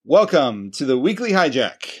Welcome to the Weekly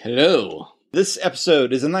Hijack. Hello. This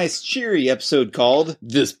episode is a nice, cheery episode called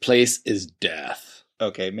This Place is Death.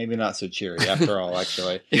 Okay, maybe not so cheery after all,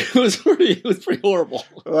 actually. It was pretty horrible.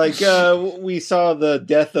 We saw the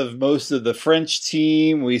death of most of the French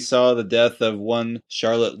team. We saw the death of one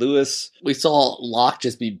Charlotte Lewis. We saw Locke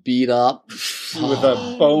just be beat up. With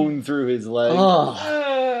a bone through his leg.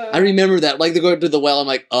 I remember that. Like, they go to the well, I'm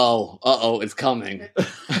like, it's coming.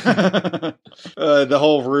 The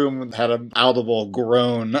whole room had an audible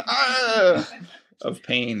groan of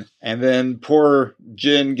pain. And then poor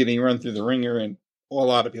Jen getting run through the ringer, and a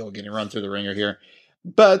lot of people getting run through the ringer here.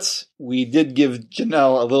 But we did give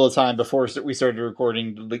Janelle a little time before we started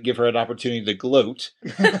recording to give her an opportunity to gloat.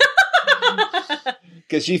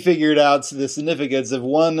 Because she figured out the significance of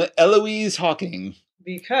one Eloise Hawking.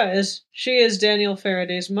 Because she is Daniel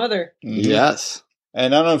Faraday's mother. Mm-hmm. Yes.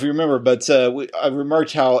 And I don't know if you remember, but I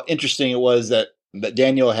remarked how interesting it was that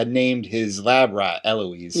Daniel had named his lab rat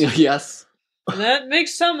Eloise. Yes. That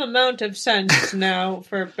makes some amount of sense now,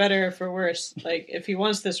 for better or for worse. Like, if he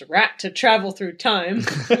wants this rat to travel through time.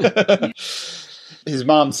 His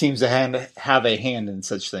mom seems to have a hand in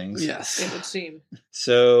such things. Yes. It would seem.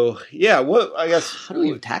 So, yeah, How do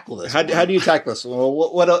we tackle this? How do you tackle this? Well,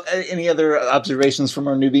 what any other observations from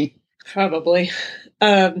our newbie? Probably.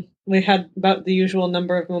 We had about the usual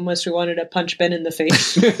number of moments we wanted to punch Ben in the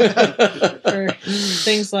face. For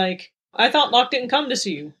things like, I thought Locke didn't come to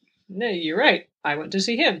see you. No, you're right. I went to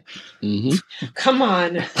see him. Mm-hmm. Come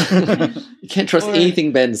on. You can't trust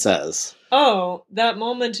anything Ben says. Oh, that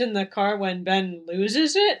moment in the car when Ben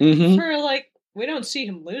loses it? Mm-hmm. We don't see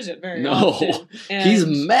him lose it very No. often. And He's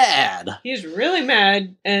mad. He's really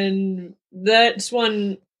mad, and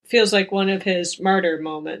feels like one of his martyr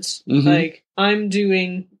moments. Mm-hmm. Like, I'm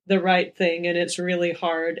doing the right thing, and it's really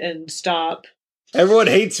hard, and stop. Everyone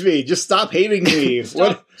hates me. Just stop hating me.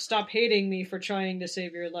 Stop hating me for trying to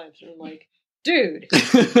save your lives. And I'm like, dude,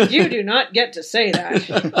 you do not get to say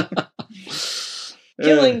that.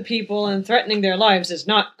 Killing people and threatening their lives is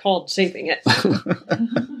not called saving it.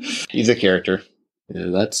 He's a character. Yeah,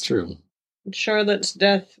 that's true. Charlotte's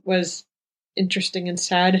death was interesting and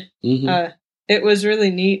sad. Mm-hmm. It was really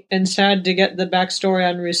neat and sad to get the backstory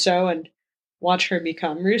on Rousseau and watch her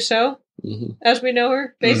become Rousseau, as we know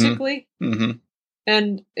her, basically. Mm-hmm.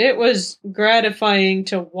 And it was gratifying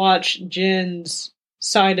to watch Jin's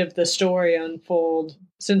side of the story unfold,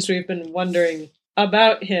 since we've been wondering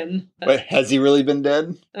about him. But has he really been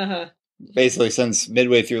dead? Uh-huh. Basically since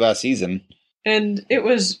midway through last season. And it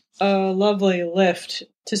was a lovely lift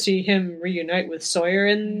to see him reunite with Sawyer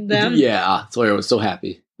and them. Yeah, Sawyer was so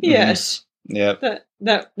happy. Yes. Mm-hmm.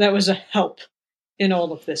 That was a help in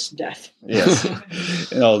all of this death.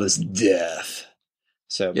 Yes. In all this death.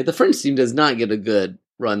 So Yeah, the French team does not get a good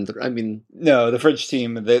run through. I mean, no, the French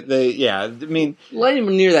team, letting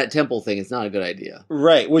him near that temple thing is not a good idea.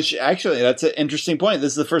 Right, which actually, that's an interesting point.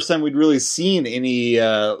 This is the first time we'd really seen any,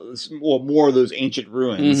 more of those ancient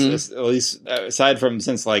ruins, at least aside from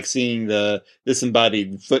since seeing the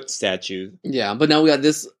disembodied foot statue. Yeah, but now we got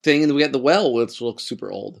this thing, and we got the well, which looks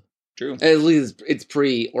super old. True. At least it's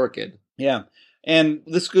pre-Orchid. Yeah, and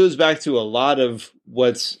this goes back to a lot of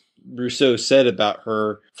what Rousseau said about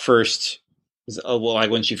her first,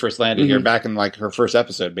 when she first landed here, back in her first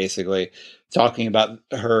episode, basically talking about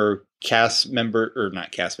her castmates,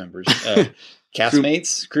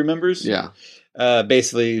 crew members. Yeah,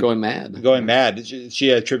 basically going mad.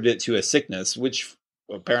 She attributed it to a sickness, which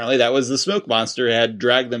apparently that was the smoke monster had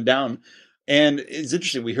dragged them down. And it's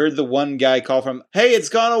interesting. We heard the one guy call from, "Hey, it's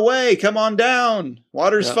gone away. Come on down.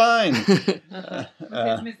 Water's fine." His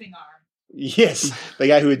missing arm. Yes, the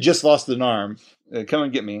guy who had just lost an arm. Come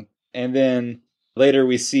and get me. And then later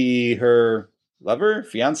we see her lover,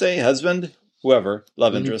 fiance, husband, whoever,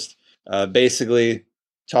 love interest, basically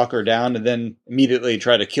talk her down and then immediately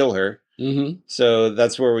try to kill her. Mm-hmm. So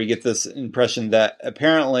that's where we get this impression that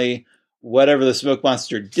apparently whatever the smoke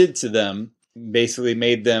monster did to them basically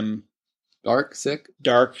made them dark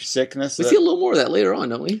sickness. We see a little more of that later on,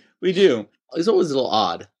 don't we? We do. It's always a little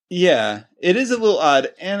odd. Yeah, it is a little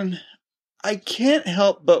odd. And I can't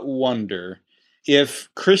help but wonder if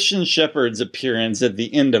Christian Shepherd's appearance at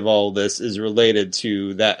the end of all this is related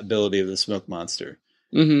to that ability of the smoke monster.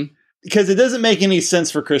 Mm-hmm. Because it doesn't make any sense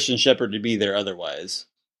for Christian Shepherd to be there otherwise.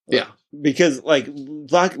 Yeah. Because,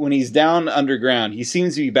 Locke, when he's down underground, he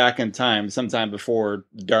seems to be back in time sometime before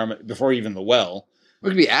even the well. Or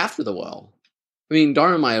it could be after the well. I mean,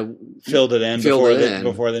 Dharma might have filled it in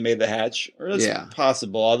before they made the hatch. Or that's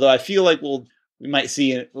possible. Although I feel like we might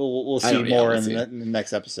see it. We'll see more in the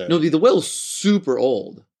next episode. No, the well's super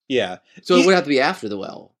old. Yeah. So it would have to be after the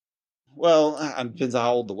well. Well, depends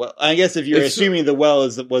how old the well. I guess if you're assuming the well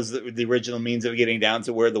was the original means of getting down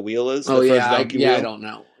to where the wheel is. Oh, the first yeah. donkey wheel. I don't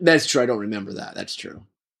know. That's true. I don't remember that. That's true.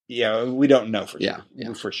 Yeah, we don't know for Yeah,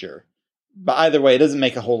 for sure. But either way, it doesn't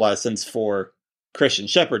make a whole lot of sense for Christian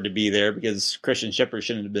Shepherd to be there because Christian Shepherd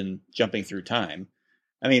shouldn't have been jumping through time.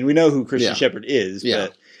 I mean, we know who Christian Shepherd is. Yeah.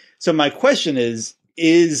 But so my question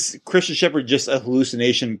is Christian Shepherd just a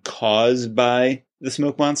hallucination caused by the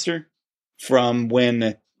smoke monster from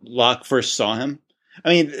when Locke first saw him? I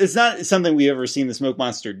mean, it's not something we've ever seen the smoke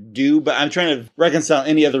monster do, but I'm trying to reconcile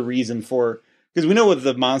any other reason for, because we know what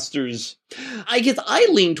the monsters. I guess I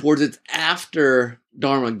lean towards it's after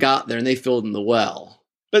Dharma got there and they filled in the well.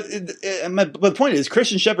 But the point is,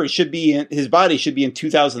 Christian Shepherd his body should be in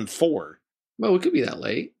 2004. Well, it could be that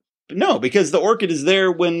late. But no, because the Orchid is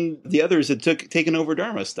there when the others had taken over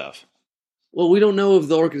Dharma stuff. Well, we don't know if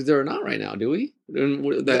the Orchid's there or not right now, do we?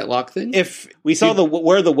 That Locke thing? If we saw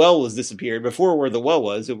where the well was disappeared, before where the well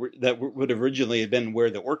was, that would originally have been where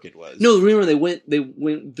the Orchid was. No, remember they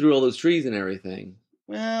went through all those trees and everything.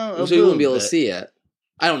 Well, so you wouldn't be able to see it.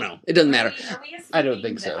 I don't know. It doesn't matter. Are we I don't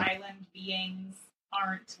think so. that island beings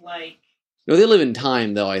aren't like... No, they live in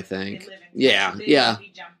time, though, I think. They live in Yeah, time. yeah.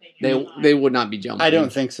 Be jumping in time. They would not be jumping. I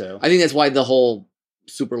don't think so. I think that's why the whole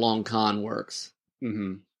super long con works.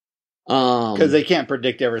 Mm-hmm. Because they can't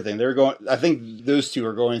predict everything. They're going. I think those two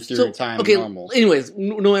are going through time normal. Anyways,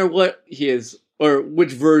 no matter what he is or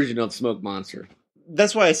which version of Smoke Monster.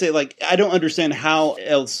 That's why I say, I don't understand how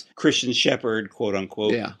else Christian Shepherd, quote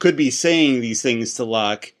unquote, could be saying these things to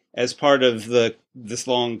Locke as part of this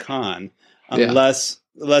long con, unless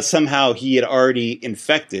somehow he had already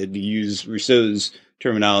infected, to use Rousseau's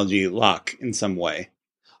terminology, Locke in some way.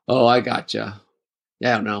 Oh, I gotcha.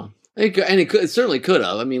 Yeah, I don't know. It certainly could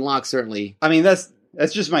have. I mean, Locke certainly. I mean, that's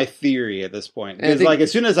just my theory at this point. Because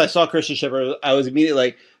as soon as I saw Christian Shepherd, I was immediately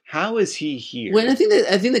like, "How is he here?" Well, I think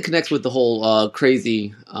that connects with the whole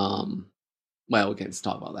crazy. Well, we can't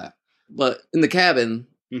talk about that. But in the cabin,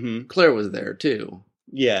 Claire was there too.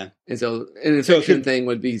 Yeah, and so an infection thing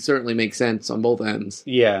would certainly make sense on both ends.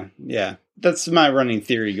 Yeah. That's my running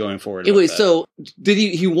theory going forward. Anyway, so did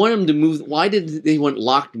he want him to move? Why did he want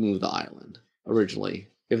Locke to move the island originally?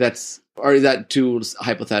 If that's, or is that too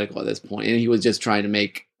hypothetical at this point? And he was just trying to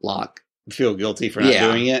make Locke feel guilty for not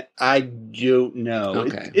doing it. I don't know.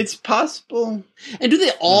 Okay, it's possible. And do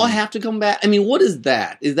they all have to come back? I mean, what is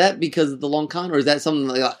that? Is that because of the long con, or is that something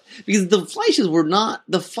like that? Because the Fleisches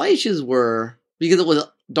were because it was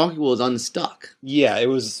Donkey was unstuck. Yeah, it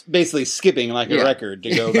was basically skipping like a record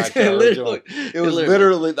to go back to the original. It was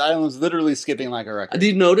literally the island was literally skipping like a record. Did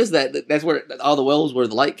you notice that? That's where all the wells where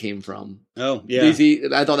the light came from. Oh, yeah.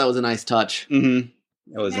 I thought that was a nice touch. Mm-hmm.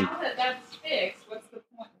 It was. Now that that's fixed, what's the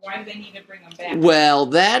point? Why do they need to bring them back? Well,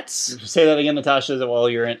 that's... Say that again, Natasha, while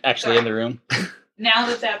you're actually in the room. Now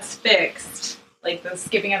that that's fixed, like the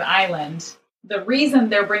skipping of the island, the reason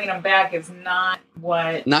they're bringing them back is not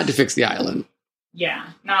what... Not to fix the island. Yeah,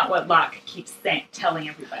 not what Locke keeps telling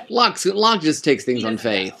everybody. Locke just takes things on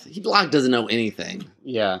faith. Locke doesn't know anything.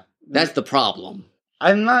 Yeah. That's the problem.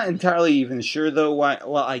 I'm not entirely even sure, though, why...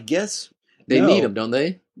 Well, I guess... They need him, don't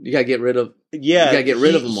they? You gotta get rid of... Yeah. You gotta get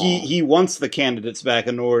rid of them all. He wants the candidates back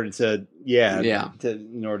in order to... Yeah.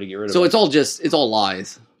 In order to get rid of them. So it's all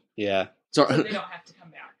lies. Yeah. So they don't have to come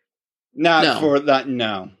back. Not for that,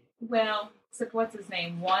 no. Well, so what's his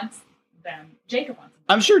name? Wants them. Jacob wants them.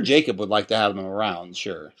 I'm sure Jacob would like to have them around,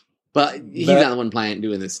 sure. But he's not the one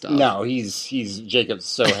doing this stuff. No, Jacob's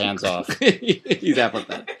so hands off. He's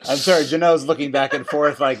apathetic. I'm sorry, Janelle's looking back and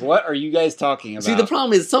forth like, what are you guys talking about? See, the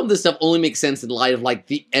problem is some of this stuff only makes sense in light of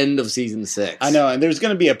the end of season 6. I know, and there's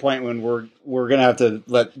going to be a point when we're going to have to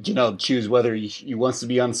let Janelle choose whether he wants to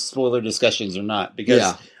be on spoiler discussions or not,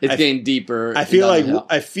 because it's getting deeper. I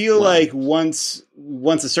feel like once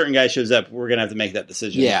a certain guy shows up, we're going to have to make that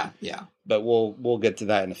decision. Yeah. But we'll get to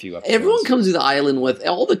that in a few episodes. Everyone comes to the island with...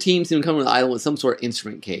 All the teams seem to come to the island with some sort of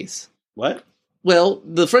instrument case. What? Well,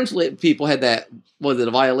 the French people had that... Was it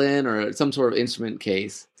a violin or some sort of instrument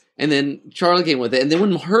case? And then Charlie came with it. And then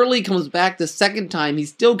when Hurley comes back the second time,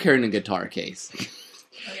 he's still carrying a guitar case.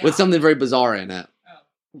 With something very bizarre in it.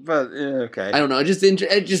 But, okay. I don't know. I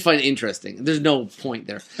just find it interesting. There's no point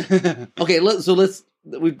there. Okay,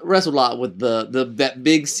 we wrestled a lot with that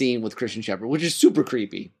big scene with Christian Shepherd, which is super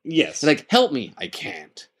creepy. Yes. It's help me. I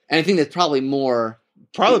can't. And I think that's probably more...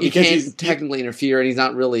 Probably because he's technically interfere and he's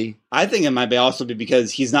not really... I think it might also be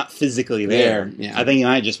because he's not physically there. Yeah. I think it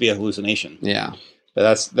might just be a hallucination. Yeah.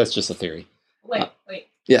 But that's just a theory. Wait.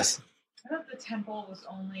 Yes. I thought the temple was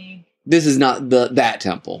only... This is not that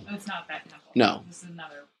temple. Oh, it's not that temple. No. This is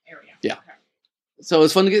another area. Yeah. Okay. So it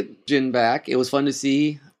was fun to get Jin back. It was fun to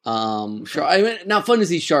see I mean, not fun to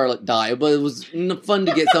see Charlotte die, but it was fun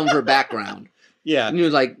to get some of her background. Yeah. And it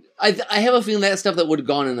was like, I have a feeling that stuff that would have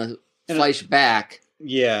gone in a flashback.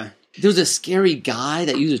 Yeah. There was a scary guy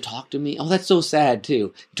that used to talk to me. Oh, that's so sad,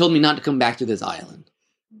 too. He told me not to come back to this island,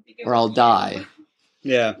 or I'll die.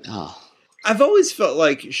 Yeah. Oh. I've always felt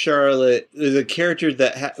like Charlotte was a character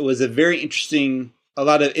that was a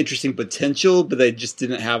lot of interesting potential, but they just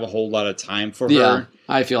didn't have a whole lot of time for Yeah, her.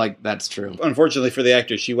 I feel like that's true. Unfortunately for the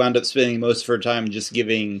actor, she wound up spending most of her time just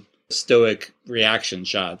giving stoic reaction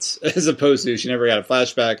shots, as opposed to she never got a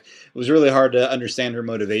flashback. It was really hard to understand her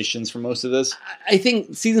motivations for most of this. I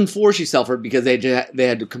think season 4 she suffered because they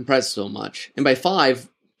had to compress so much, and by 5,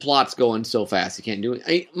 plot's going so fast you can't do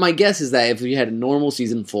it. My guess is that if you had a normal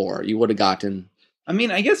season 4, you would have gotten. I mean,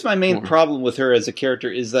 I guess my main More. problem with her as a character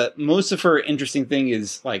is that most of her interesting thing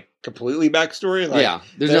is like completely backstory. Like, Yeah,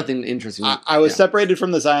 there's nothing interesting. I was Yeah. separated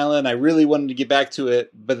from this island. I really wanted to get back to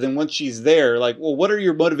it, but then once she's there, like, well, what are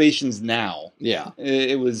your motivations now? Yeah,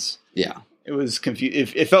 It was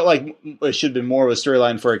confusing. It felt like it should have been more of a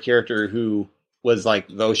storyline for a character who was like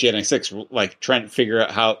the Oceanic Six, like trying to figure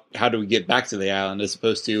out how do we get back to the island, as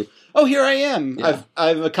opposed to, oh, here I am. Yeah.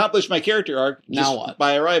 I've accomplished my character arc. Now just what?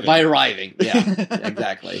 By arriving. By arriving, yeah,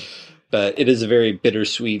 exactly. But it is a very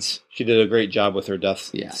bittersweet. She did a great job with her death.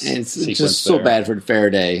 Yeah, and it's sequence just so there. bad for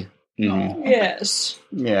Faraday. Mhm. Yes.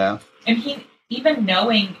 Yeah. And he, even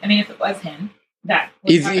knowing, I mean, if it was him that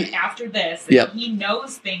Is was happening he- after this, Yep. and he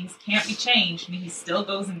knows things can't be changed, and he still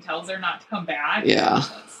goes and tells her not to come back. Yeah.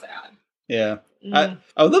 That's sad. Yeah. Mm.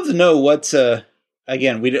 I would love to know what.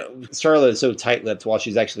 Again, Charlotte is so tight-lipped while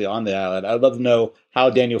she's actually on the island. I'd love to know how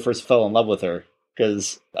Daniel first fell in love with her,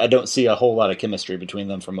 because I don't see a whole lot of chemistry between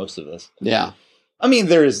them for most of this. Yeah, I mean,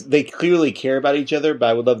 they clearly care about each other, but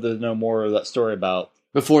I would love to know more of that story about.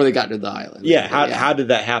 before they got to the island. Yeah, how did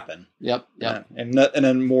that happen? Yep. And in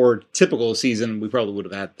a more typical season, we probably would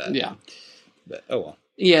have had that. Yeah. But, oh well.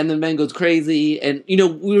 Yeah, and then Ben goes crazy, and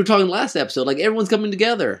we were talking last episode, like everyone's coming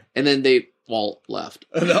together, and then they all left.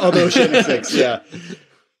 Although Oceanic Six, yeah.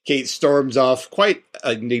 Kate storms off, quite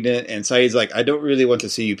indignant, and Saeed's like, "I don't really want to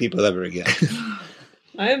see you people ever again."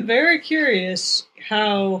 I am very curious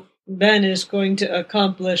how Ben is going to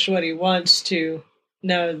accomplish what he wants to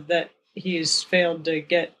now that he's failed to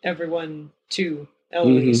get everyone to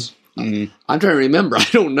Eloise. Mhm. I'm trying to remember. I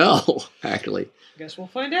don't know, actually. Guess we'll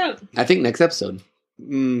find out. I think next episode.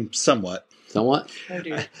 Somewhat. Somewhat? Oh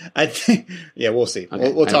dear. I think. Yeah, we'll see.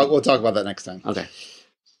 Okay, We'll I talk. don't- We'll talk about that next time. Okay.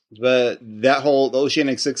 But that whole the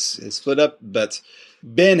Oceanic Six is split up. But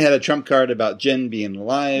Ben had a trump card about Jin being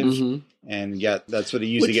alive, Mhm. and that's what he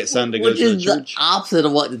used to get Sun to go Which to the is church. the opposite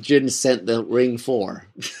of what Jin sent the ring for.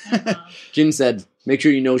 Uh-huh. Jin said, make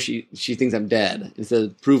sure you know she thinks I'm dead. Instead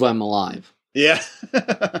of prove I'm alive. Yeah.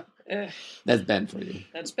 That's Ben for you.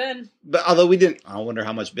 That's Ben. But although we didn't, I wonder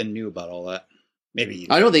how much Ben knew about all that. Maybe.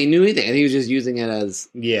 I don't think he knew anything. I think he was just using it as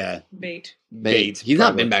Yeah. Bait. bait. He's not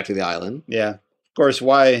probably. been back to the island. Yeah. Of course,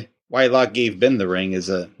 why Locke gave Ben the ring is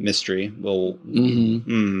a mystery. Well.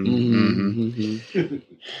 Mm-hmm. Mhm.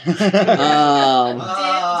 Did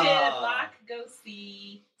Locke go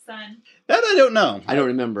see Sun? That I don't know. I don't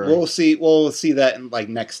remember. We'll see. We'll see that in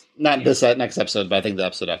next episode, but I think the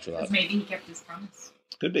episode after Because that maybe he kept his promise.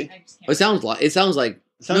 could be. I just can't. It sounds like.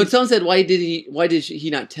 No, someone said, "Why did he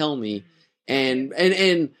not tell me?"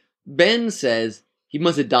 And Ben says he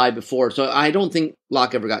must have died before. So I don't think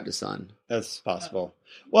Locke ever got to Sun. That's possible.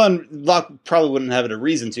 Well, and Locke probably wouldn't have a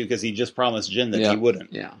reason to because he just promised Jin that Yeah. he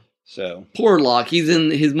wouldn't. Yeah. So Poor Locke. He's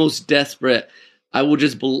in his most desperate. I will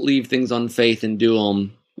just believe things on faith and do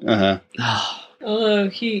them. Although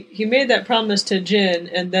he made that promise to Jin,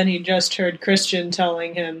 and then he just heard Christian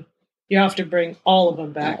telling him, "You have to bring all of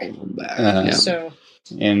them back." Yeah. So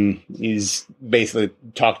and he's basically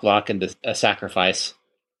talked Locke into a sacrifice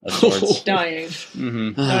of sorts. dying. Mm-hmm.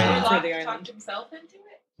 Did for Locke the island. talked himself into it?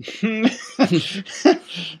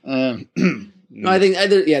 No, I think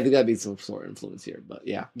that'd be some sort of influence here, but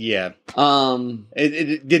yeah. yeah. Um,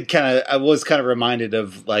 It did kind of. I was kind of reminded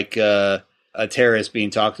of like a terrorist being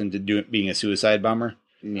talked into being a suicide bomber.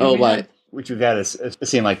 oh, we but had- Which we've had a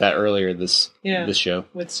scene like that earlier this show.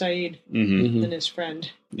 with Saeed Mm-hmm. mhm. and his friend.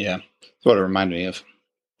 Yeah, that's what it reminded me of.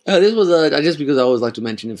 This was just because I always like to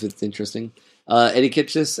mention if it's interesting. Eddie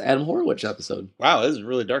Kitch's Adam Horowitz episode. Wow, this is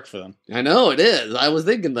really dark for them. I know it is. I was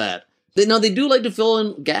thinking that. They do like to fill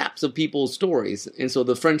in gaps of people's stories, and so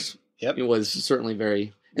the French was certainly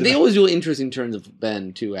very. And they always do interesting turns of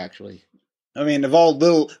Ben too. Actually, I mean, of all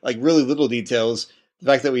really little details, the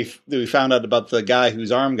fact that we found out about the guy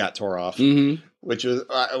whose arm got tore off, mm-hmm. which was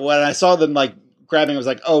when I saw them like grabbing. I was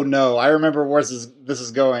like, oh no, I remember where this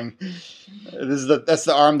is going. That's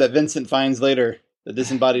the arm that Vincent finds later, the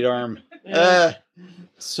disembodied arm. Yeah.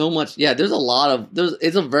 So much. Yeah, there's a lot of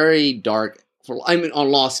it's a very dark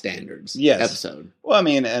on law standards episode. Well, I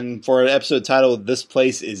mean, and for an episode titled "This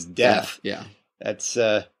Place Is Death," yeah. That's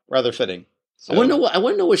rather fitting. So, I want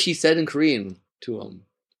to know what she said in Korean to him.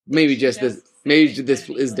 Maybe just this. Maybe this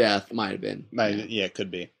is death. Might have been. Yeah, it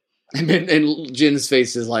could be. And Jin's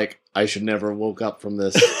face is like, I should never have woke up from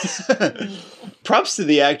this. Props to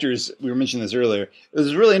the actors. We were mentioning this earlier. It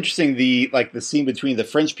was really interesting. The scene between the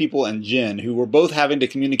French people and Jin, who were both having to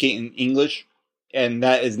communicate in English, and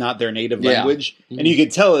that is not their native language. Mm-hmm. And you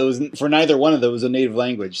could tell it was for neither one of them was a native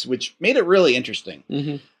language, which made it really interesting.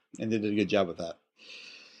 Mm-hmm. And they did a good job with that.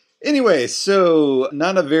 Anyway, so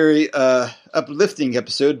not a very uplifting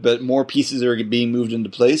episode, but more pieces are being moved into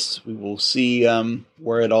place. We will see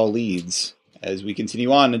where it all leads as we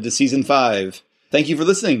continue on into Season 5. Thank you for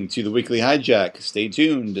listening to the Weekly Hijack. Stay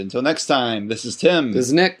tuned. Until next time, this is Tim. This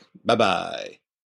is Nick. Bye-bye.